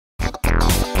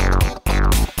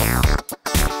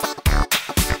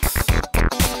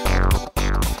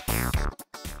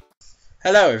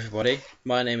Hello everybody,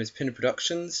 my name is Pinner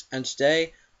Productions and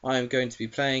today I am going to be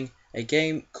playing a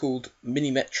game called Mini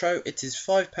Metro. It is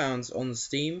 £5 on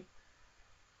Steam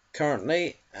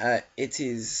currently. It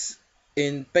is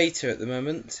in beta at the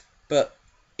moment, but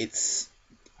it's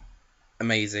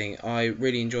amazing. I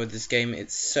really enjoyed this game,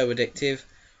 it's so addictive.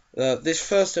 This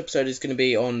first episode is going to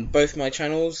be on both my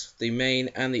channels, the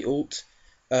main and the alt.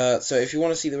 So if you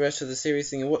want to see the rest of the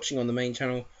series and you're watching on the main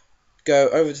channel, go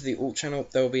over to the alt channel.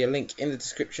 There will be a link in the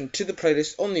description to the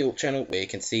playlist on the alt channel where you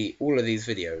can see all of these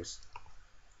videos.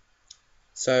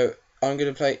 So I'm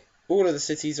going to play all of the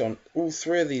cities on all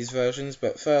three of these versions,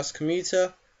 but first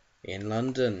Commuter in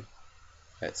London.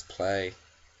 Let's play.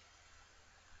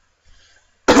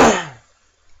 I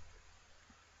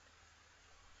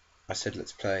said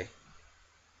let's play.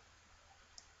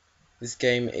 This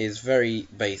game is very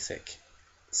basic.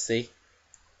 See?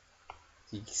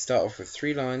 You start off with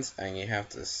 3 lines and you have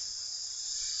to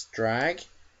drag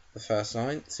the first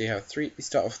line. So you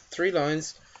start off with 3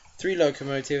 lines, 3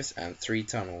 locomotives and 3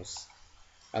 tunnels.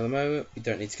 At the moment we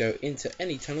don't need to go into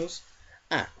any tunnels.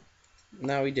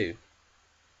 Now we do.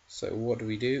 So what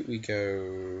do? We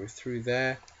go through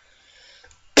there.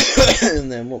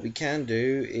 And then what we can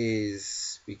do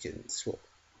is we can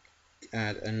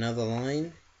add another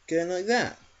line going like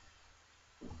that.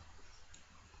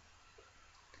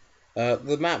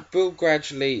 The map will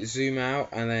gradually zoom out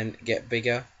and then get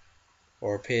bigger,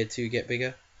 or appear to get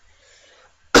bigger.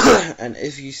 And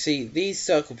if you see, these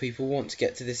circle people want to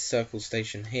get to this circle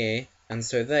station here, and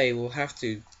so they will have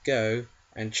to go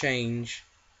and change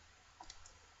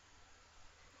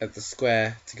at the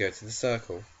square to go to the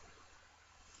circle.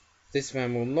 This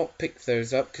man will not pick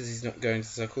those up because he's not going to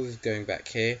circles, he's going back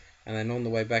here, and then on the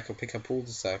way back he'll pick up all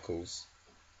the circles.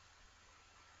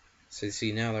 So you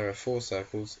see now there are 4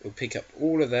 circles. It'll pick up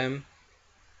all of them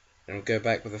and it'll go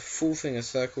back with a full thing of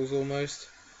circles almost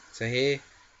to here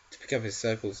to pick up his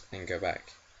circles and go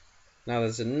back. Now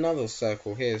there's another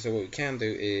circle here, so what we can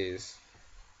do is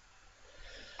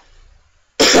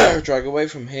drag away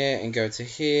from here and go to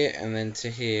here and then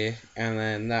to here, and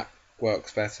then that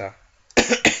works better.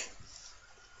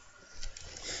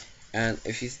 And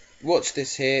if you watch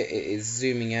this here, it is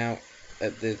zooming out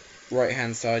at the right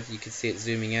hand side. You can see it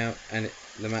zooming out and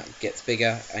the map gets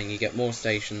bigger and you get more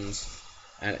stations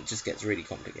and it just gets really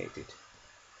complicated.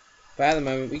 But at the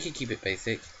moment we can keep it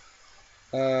basic.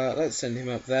 Let's send him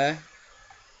up there.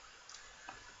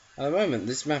 At the moment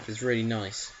this map is really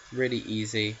nice, really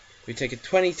easy. We've taken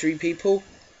 23 people,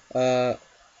 and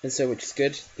so which is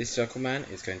good. This circle man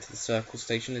is going to the circle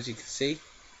station, as you can see.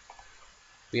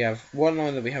 We have 1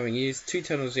 line that we haven't used, 2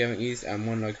 tunnels we haven't used, and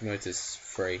 1 locomotive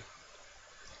free.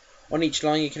 On each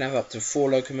line you can have up to 4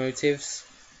 locomotives,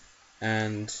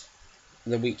 and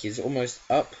the week is almost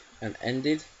up and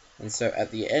ended, and so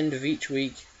at the end of each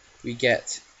week we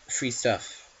get free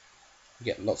stuff. We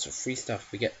get lots of free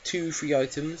stuff. We get 2 free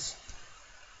items,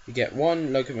 we get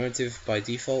 1 locomotive by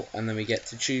default, and then we get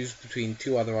to choose between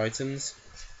 2 other items,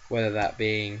 whether that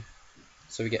being,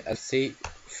 so we get a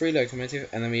free locomotive,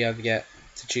 and then we either get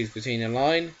to choose between a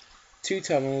line, 2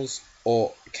 tunnels,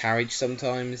 or a carriage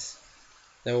sometimes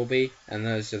there will be, and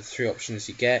those are the 3 options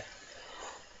you get.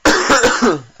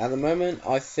 At the moment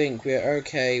I think we're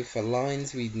okay for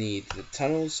lines. We need the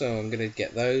tunnels, so I'm going to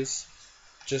get those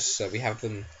just so we have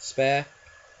them spare.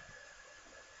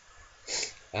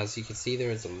 As you can see, there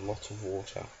is a lot of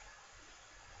water.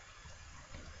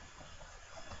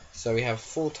 So we have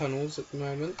 4 tunnels at the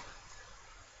moment,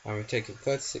 and we've taken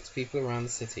 36 people around the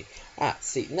city.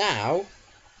 See now,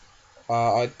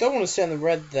 I don't want to send the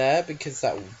red there because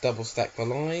that will double stack the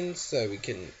lines, so we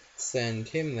can send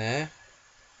him there.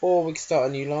 Or we can start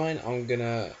a new line. I'm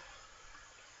gonna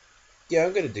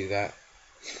do that.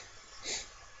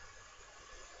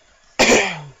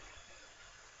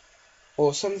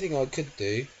 Or something I could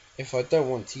do, if I don't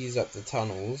want to use up the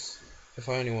tunnels, if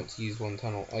I only want to use 1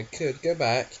 tunnel, I could go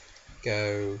back,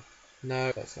 no,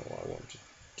 that's not what I want to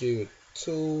do at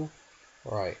all.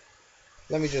 Right,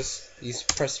 let me just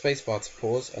press spacebar to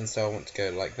pause, and so I want to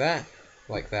go like that,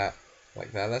 like that,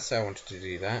 like that. That's how I wanted to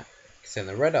do that. Send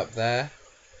the red up there,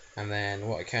 and then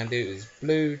what I can do is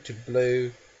blue to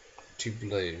blue to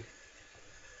blue,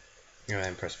 and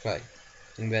then press play.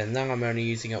 And then now I'm only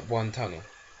using up 1 tunnel.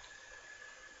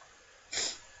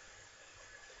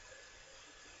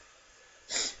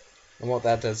 And what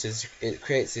that does is it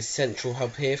creates this central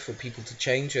hub here for people to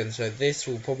change, and so this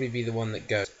will probably be the one that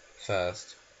goes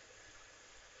first.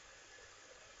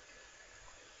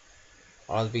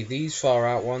 Either be these far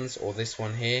out ones or this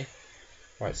one here.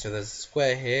 Right, so there's a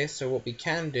square here, so what we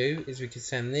can do is we can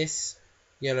send this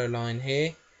yellow line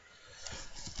here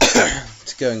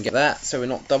to go and get that, so we're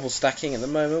not double stacking at the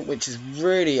moment, which is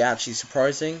really actually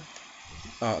surprising.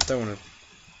 Oh, I don't want to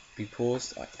be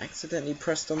paused. I accidentally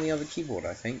pressed on the other keyboard,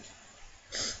 I think.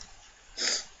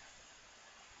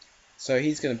 So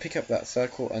he's going to pick up that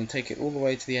circle and take it all the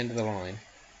way to the end of the line.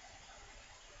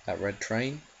 That red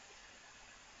train.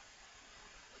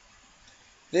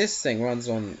 This thing runs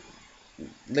on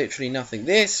literally nothing.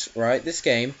 This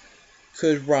game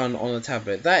could run on a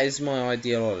tablet. That is my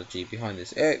ideology behind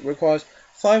this. It requires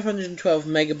 512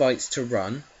 megabytes to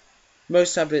run.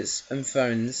 Most tablets and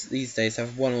phones these days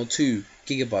have 1 or 2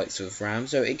 gigabytes of RAM,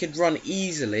 so it could run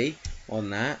easily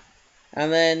on that.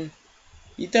 And then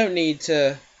you don't need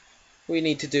to. All you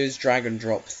need to do is drag and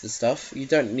drop the stuff. You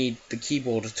don't need the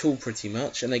keyboard at all, pretty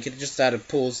much. And they could just add a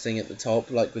pause thing at the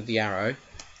top, like with the arrow.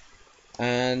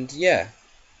 And yeah.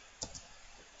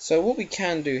 So what we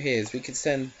can do here is we could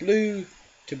send blue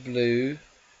to blue,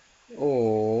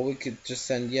 or we could just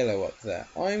send yellow up there.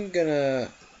 I'm gonna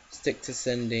stick to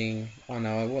sending. Oh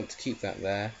no, I want to keep that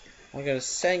there. I'm gonna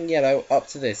send yellow up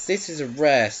to this. This is a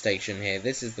rare station here.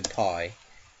 This is the pie.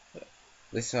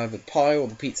 This is either pie or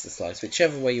the pizza slice,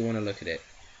 whichever way you want to look at it.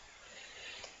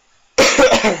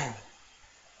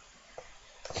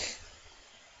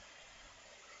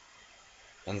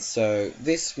 And so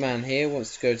this man here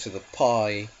wants to go to the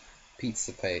pie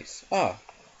pizza place.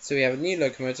 So we have a new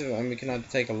locomotive, and we can either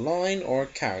take a line or a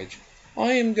carriage.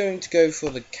 I am going to go for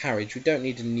the carriage. We don't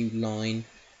need a new line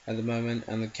at the moment,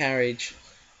 and the carriage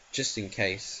just in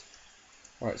case.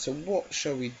 Alright, so what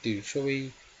shall we do? Shall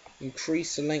we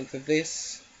increase the length of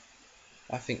this?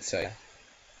 I think so.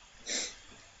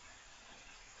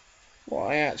 What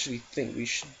I actually think we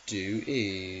should do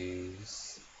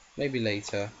is maybe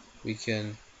later we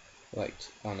can oh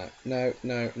no.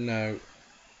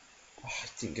 Oh, I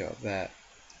didn't go up there.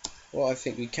 What I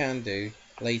think we can do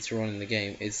later on in the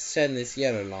game is send this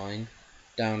yellow line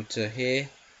down to here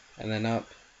and then up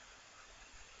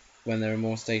when there are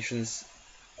more stations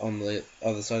on the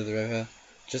other side of the river,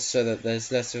 just so that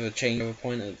there's less of a changeover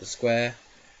point at the square,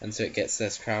 and so it gets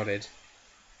less crowded.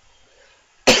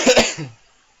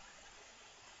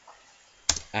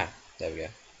 There we go.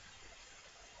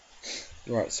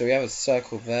 Right, so we have a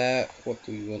circle there. What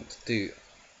do we want to do?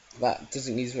 That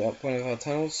doesn't use up one of our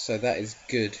tunnels, so that is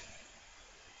good.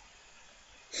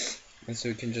 And so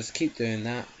we can just keep doing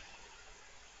that.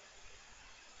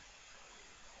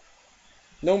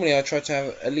 Normally I try to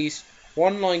have at least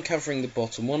one line covering the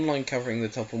bottom, one line covering the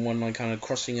top, and one line kind of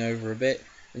crossing over a bit.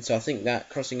 And so I think that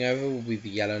crossing over will be the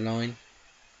yellow line.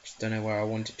 Just don't know where I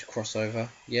want it to cross over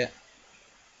yet.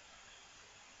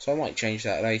 So I might change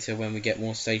that later when we get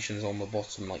more stations on the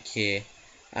bottom, like here.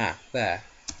 There.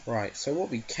 Right, so what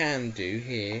we can do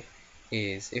here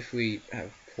is, if we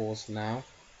have pause now,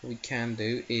 what we can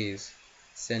do is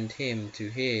send him to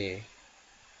here.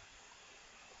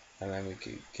 And then we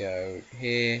could go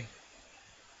here.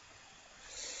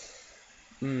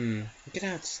 We're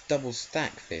gonna have to double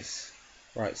stack this.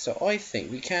 Right, so I think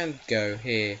we can go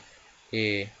here,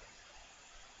 here,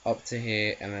 up to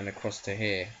here, and then across to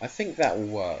here. I think that will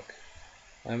work.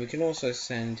 And we can also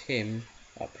send him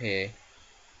up here.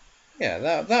 Yeah,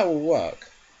 that will work.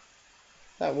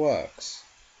 That works.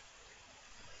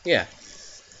 Yeah.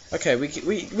 Okay, we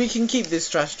can keep this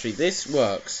strategy. This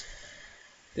works.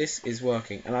 This is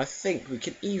working, and I think we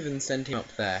can even send him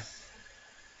up there.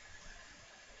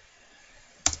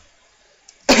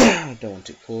 I don't want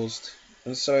it paused.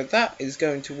 And so that is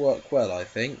going to work well, I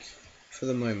think, for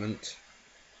the moment.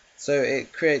 So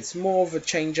it creates more of a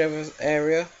changeover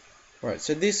area. Right,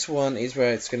 so this one is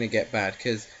where it's going to get bad,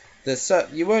 because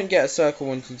you won't get a circle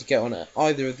wanting to get on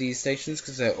either of these stations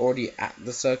because they're already at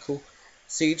the circle.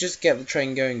 So you just get the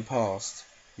train going past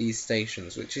these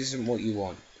stations, which isn't what you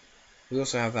want. We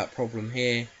also have that problem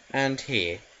here and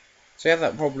here. So we have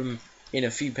that problem in a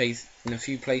few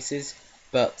places,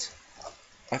 but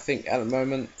I think at the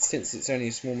moment, since it's only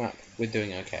a small map, we're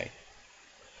doing okay.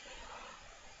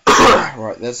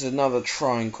 Right, there's another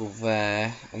triangle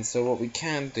there, and so what we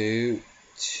can do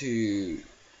to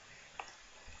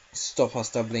stop us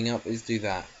doubling up is do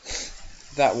that.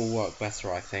 That will work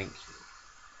better, I think.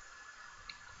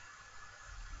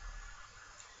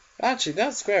 Actually,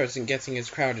 that square isn't getting as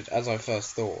crowded as I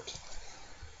first thought.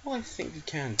 What I think we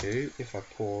can do, if I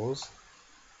pause,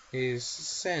 is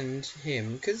send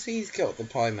him, because he's got the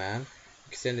pie man,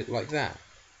 we can send it like that.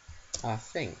 I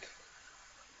think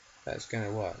that's going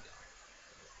to work.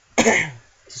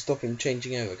 To stop him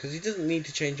changing over, because he doesn't need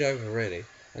to change over really,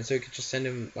 and so we could just send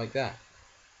him like that.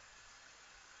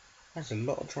 That's a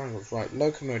lot of triangles. Right,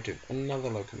 locomotive, another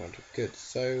locomotive, good.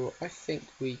 So I think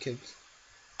we could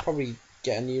probably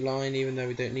get a new line even though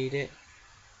we don't need it.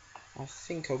 I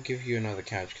think I'll give you another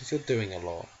carriage because you're doing a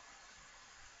lot.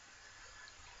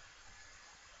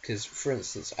 Because, for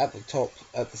instance, at the top,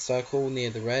 at the circle near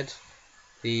the red,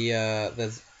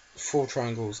 there's 4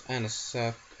 triangles and a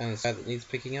square that needs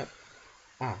picking up.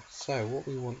 So what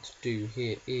we want to do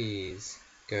here is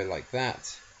go like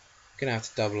that. Gonna have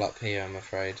to double up here, I'm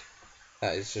afraid.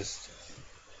 That is just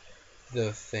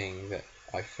the thing that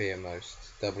I fear most,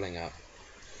 doubling up.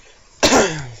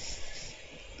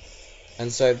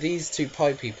 And so these 2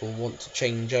 pie people want to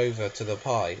change over to the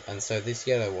pie, and so this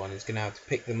yellow one is gonna have to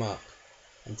pick them up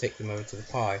and take them over to the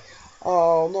pie.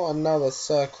 Oh, not another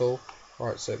circle.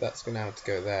 Right, so that's gonna have to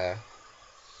go there.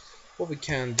 What we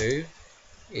can do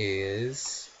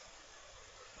is,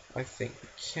 I think we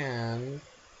can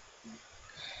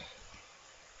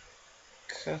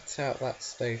cut out that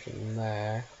station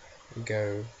there and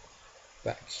go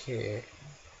back here.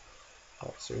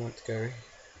 Right, so we want to go,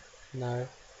 no.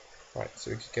 Right,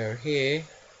 so we could go here,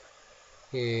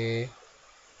 here,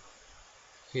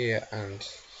 here, and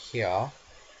here.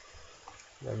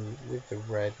 Then with the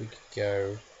red we could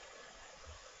go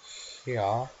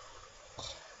here.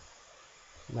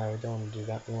 No, we don't want to do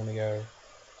that. We want to go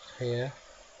here,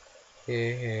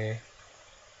 here, here,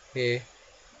 here,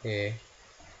 here,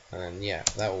 and then yeah,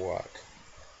 that will work.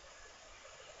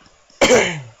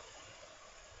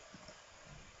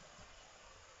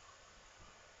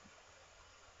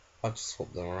 I've just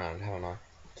swapped them around, haven't I?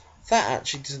 That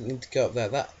actually doesn't need to go up there.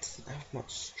 That doesn't have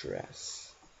much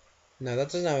stress. No,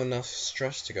 that doesn't have enough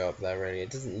stress to go up there, really. It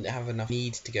doesn't have enough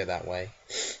need to go that way.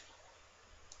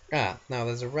 Now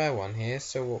there's a rare one here,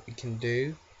 so what we can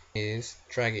do is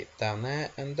drag it down there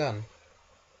and done.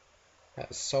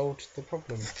 That's solved the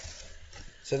problem.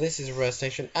 So this is a rare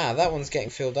station. That one's getting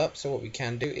filled up, so what we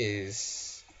can do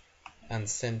is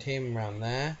send him round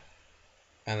there,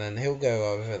 and then he'll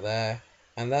go over there,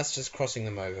 and that's just crossing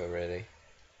them over, really.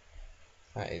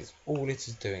 That is all it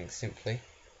is doing, simply.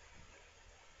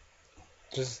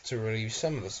 Just to relieve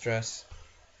some of the stress.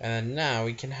 And then now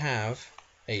we can have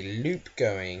a loop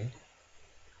going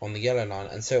on the yellow line,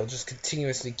 and so it'll just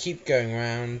continuously keep going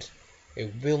around.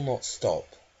 It will not stop.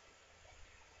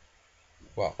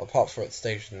 Well, apart from at the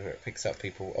station where it picks up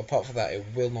people, apart from that, it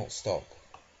will not stop.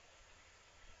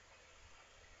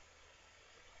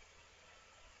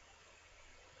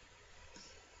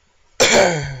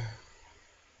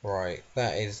 Right,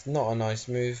 that is not a nice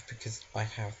move because I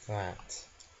have that.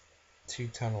 2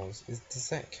 tunnels. Does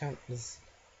that count as...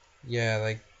 Yeah,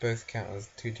 they both count as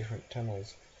 2 different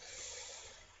tunnels.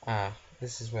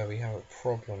 This is where we have a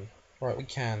problem. Right, we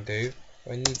can do.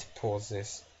 I need to pause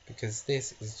this because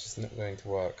this is just not going to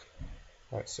work.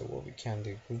 Right, so what we can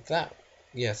do with that,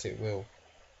 yes, it will.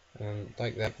 And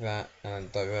like that,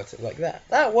 and divert it like that.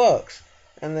 That works.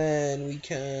 And then we're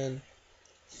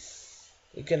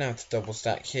gonna have to double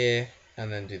stack here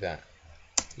and then do that.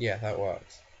 Yeah, that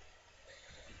works.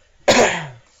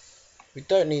 We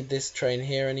don't need this train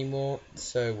here anymore,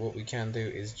 so what we can do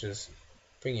is just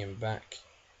bring him back.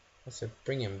 So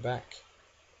bring him back.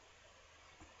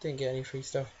 Didn't get any free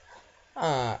stuff.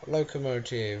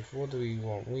 Locomotive. What do we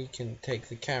want? We can take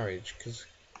the carriage because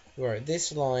right,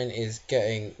 this line is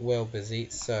getting well busy,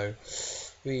 so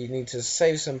we need to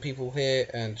save some people here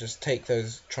and just take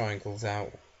those triangles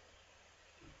out.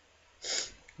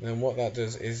 And then what that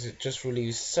does is it just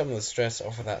relieves some of the stress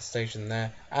off of that station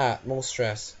there. More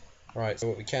stress. Right, so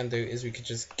what we can do is we could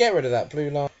just get rid of that blue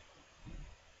line,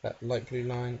 that light blue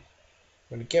line.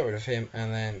 We're going to get rid of him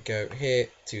and then go here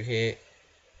to here,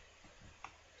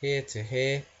 here to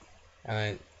here, and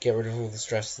then get rid of all the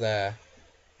stress there.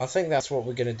 I think that's what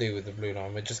we're going to do with the blue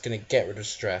line. We're just going to get rid of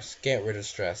stress. Get rid of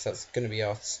stress. That's going to be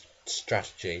our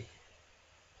strategy.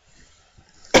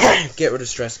 Get rid of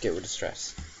stress, get rid of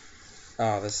stress.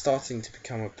 They're starting to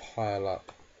become a pile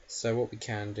up. So what we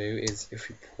can do is, if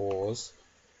we pause,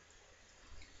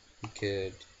 we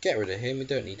could get rid of him. We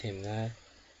don't need him there.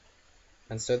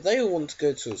 And so they all want to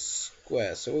go to a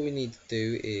square. So what we need to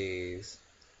do is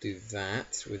do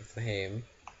that with him.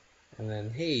 And then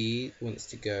he wants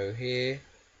to go here.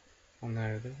 Oh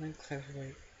no, there's no clever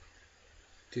way.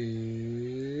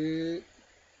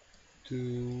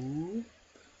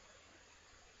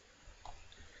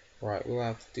 Right, we'll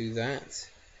have to do that.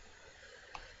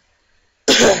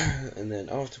 And then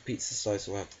after pizza slice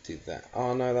we'll have to do that.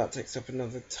 Oh no, that takes up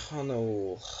another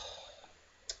tunnel.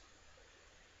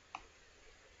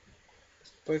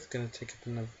 It's both going to take up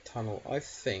another tunnel. I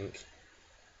think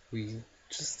we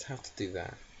just have to do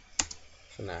that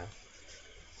for now.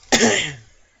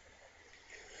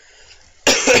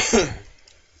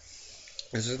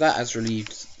 And so that has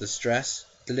relieved the stress,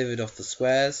 delivered off the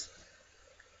squares.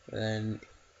 Then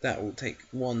that will take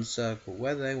one circle.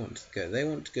 Where do they want to go? They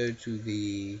want to go to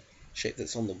the shape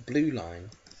that's on the blue line.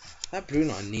 That blue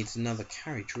line needs another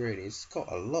carriage, really. It's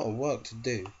got a lot of work to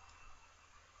do.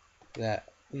 There.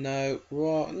 No,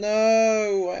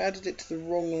 no! I added it to the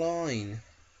wrong line.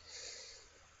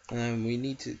 We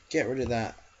need to get rid of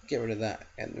that. Get rid of that.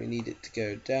 And we need it to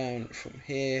go down from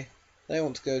here. They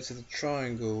want to go to the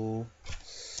triangle.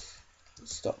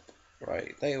 Stop.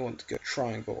 Right. They want to go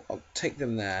triangle. I'll take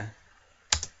them there.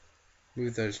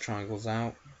 Move those triangles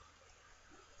out.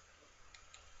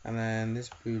 And then this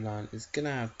blue line is going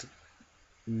to have to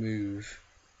move.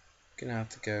 Gonna have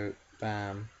to go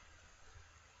bam,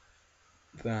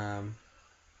 bam,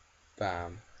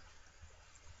 bam.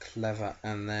 Clever.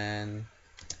 And then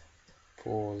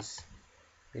pause.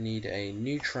 We need a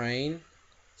new train,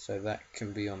 so that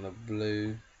can be on the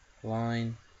blue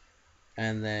line.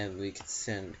 And then we can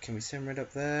send. Can we send red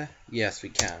up there? Yes, we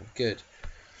can. Good.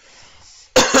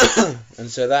 And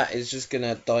so that is just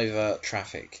gonna divert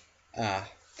traffic.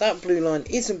 That blue line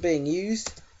isn't being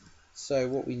used. So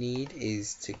what we need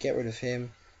is to get rid of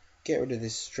him, get rid of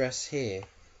this stress here.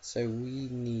 So we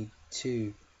need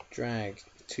to drag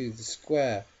to the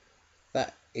square.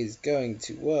 That is going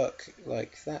to work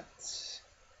like that.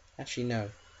 Actually, no,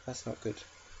 that's not good.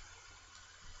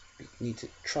 We need to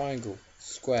triangle,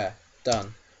 square,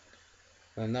 done.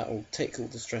 And that will take all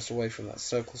the stress away from that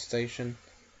circle station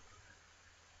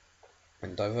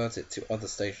and divert it to other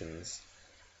stations.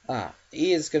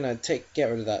 He is gonna get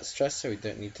rid of that stress, so we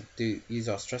don't need to use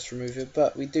our stress remover,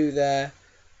 but we do there,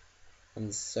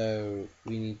 and so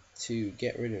we need to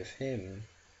get rid of him.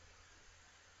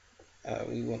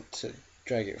 We want to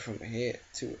drag it from here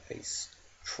to a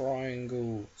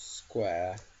triangle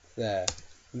square there.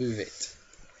 Move it.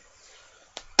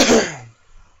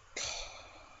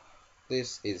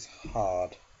 This is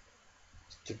hard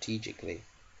strategically.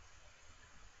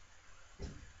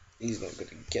 He's not going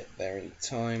to get there in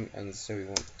time, and so we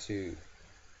want to.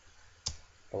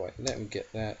 Oh wait, let him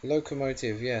get there.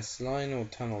 Locomotive, yes. Line or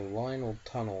tunnel, line or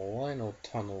tunnel, line or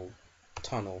tunnel,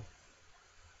 tunnel.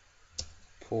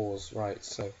 Pause. Right,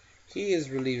 so he is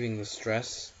relieving the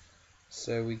stress,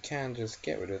 so we can just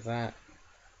get rid of that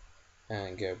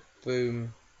and go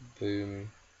boom,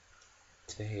 boom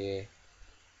to here,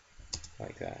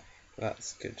 like that.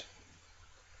 That's good.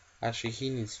 Actually, he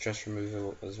needs stress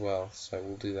removal as well, so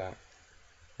we'll do that.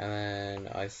 And then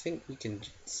I think we can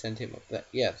send him up there.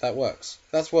 Yeah, that works.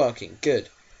 That's working. Good.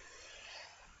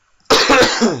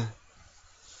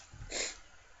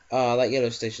 That yellow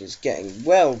station is getting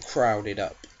well crowded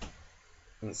up.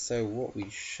 And so what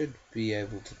we should be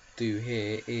able to do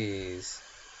here is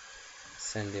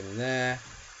send him there,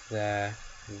 there,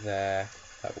 there.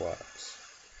 That works.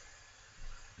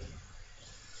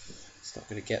 It's not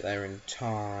going to get there in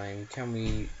time. Can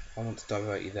we? I want to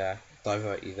divert you there.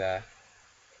 Divert you there.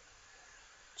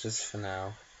 Just for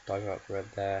now. Divert red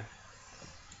there.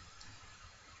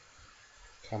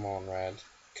 Come on, red.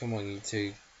 Come on, you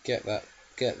two. Get that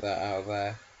out of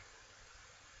there.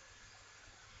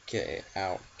 Get it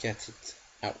out. Get it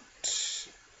out.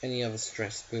 Any other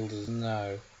stress builders?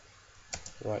 No.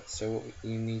 Right, so what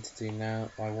you need to do now,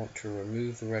 I want to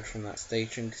remove the red from that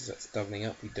station because that's doubling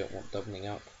up. We don't want doubling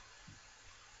up.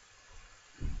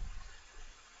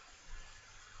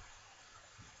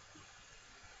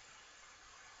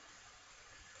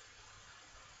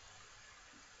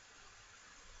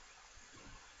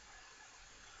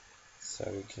 So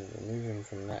we can remove him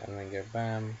from that and then go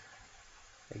bam,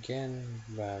 again,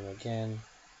 bam, again,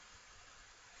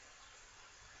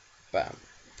 bam,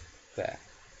 there.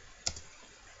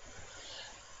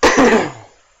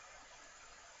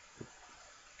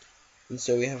 And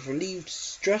so we have relieved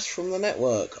stress from the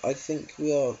network. I think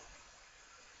we are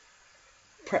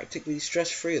practically stress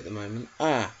free at the moment.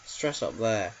 Stress up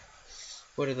there.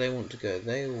 Where do they want to go?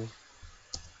 They all.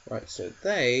 Right, so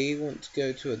they want to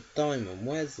go to a diamond.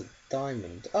 Where's the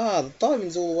diamond? The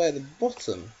diamond's all the way at the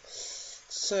bottom.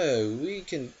 So we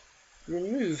can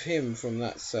remove him from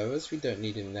that service. We don't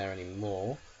need him there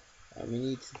anymore. We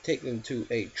need to take them to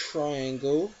a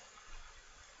triangle,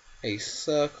 a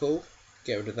circle,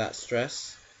 get rid of that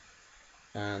stress,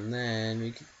 and then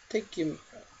we can take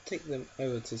them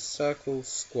over to circle,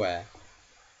 square,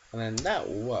 and then that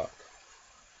will work.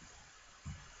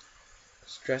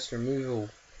 Stress removal.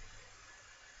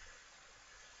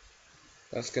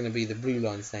 That's going to be the blue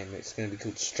line's name. It's going to be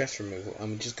called stress removal.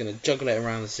 And we're just going to juggle it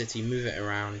around the city, move it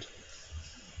around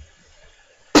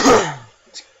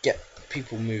to get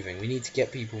people moving. We need to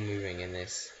get people moving in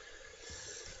this.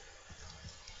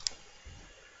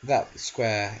 That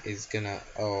square is going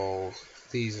to...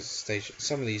 these are stations.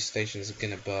 Some of these stations are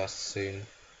going to burst soon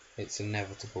It's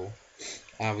inevitable.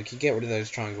 We can get rid of those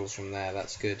triangles from there.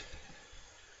 That's good.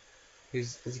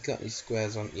 Has he got any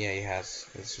squares on? Yeah, he has.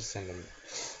 Let's just send them.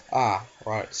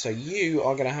 Right. So you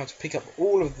are going to have to pick up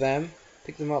all of them.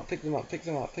 Pick them up, pick them up, pick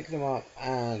them up, pick them up,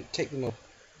 and take them up.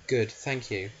 Good, thank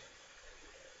you.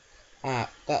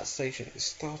 That station is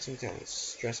starting to have its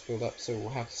stress build up, so we'll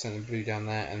have to send the blue down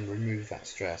there and remove that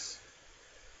stress.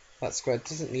 That square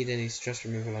doesn't need any stress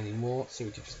removal anymore, so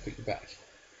we can just put you back.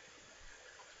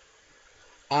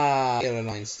 The yellow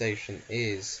line station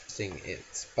is seeing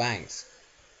its banks.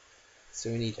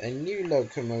 So we need a new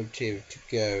locomotive to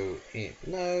go in.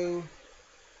 No.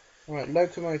 Right,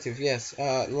 locomotive, yes.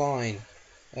 Line.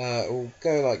 We'll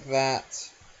go like that.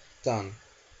 Done.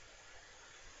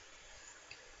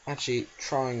 Actually,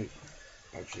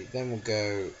 then we'll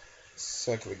go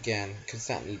circle again, because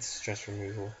that needs stress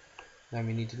removal. Now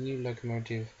we need a new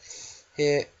locomotive.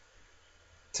 Here.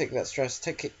 Take that stress.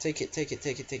 Take it, take it, take it,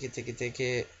 take it, take it, take it, take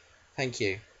it. Thank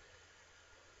you.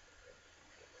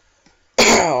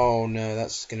 Oh no,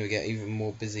 that's going to get even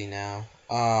more busy now.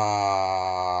 Oh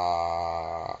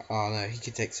no, he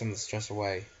could take some of the stress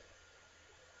away.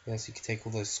 Yes, he could take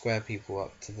all those square people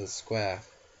up to the square.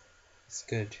 That's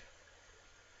good.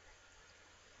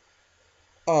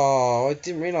 Oh, I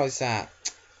didn't realise that.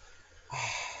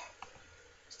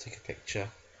 Let's take a picture.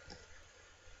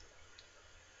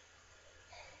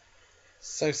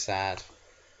 So sad.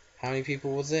 How many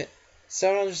people was it?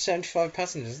 775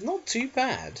 passengers. Not too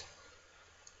bad.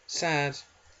 Sad.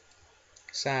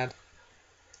 Sad.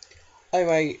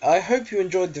 Anyway, I hope you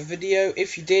enjoyed the video.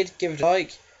 If you did, give it a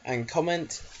like and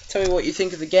comment. Tell me what you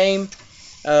think of the game.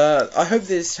 I hope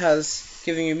this has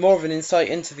given you more of an insight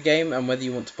into the game and whether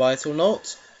you want to buy it or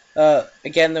not.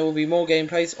 Again, there will be more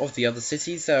gameplays of the other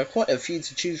cities. There are quite a few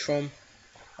to choose from.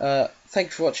 Thank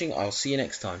you for watching. I'll see you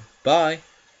next time. Bye.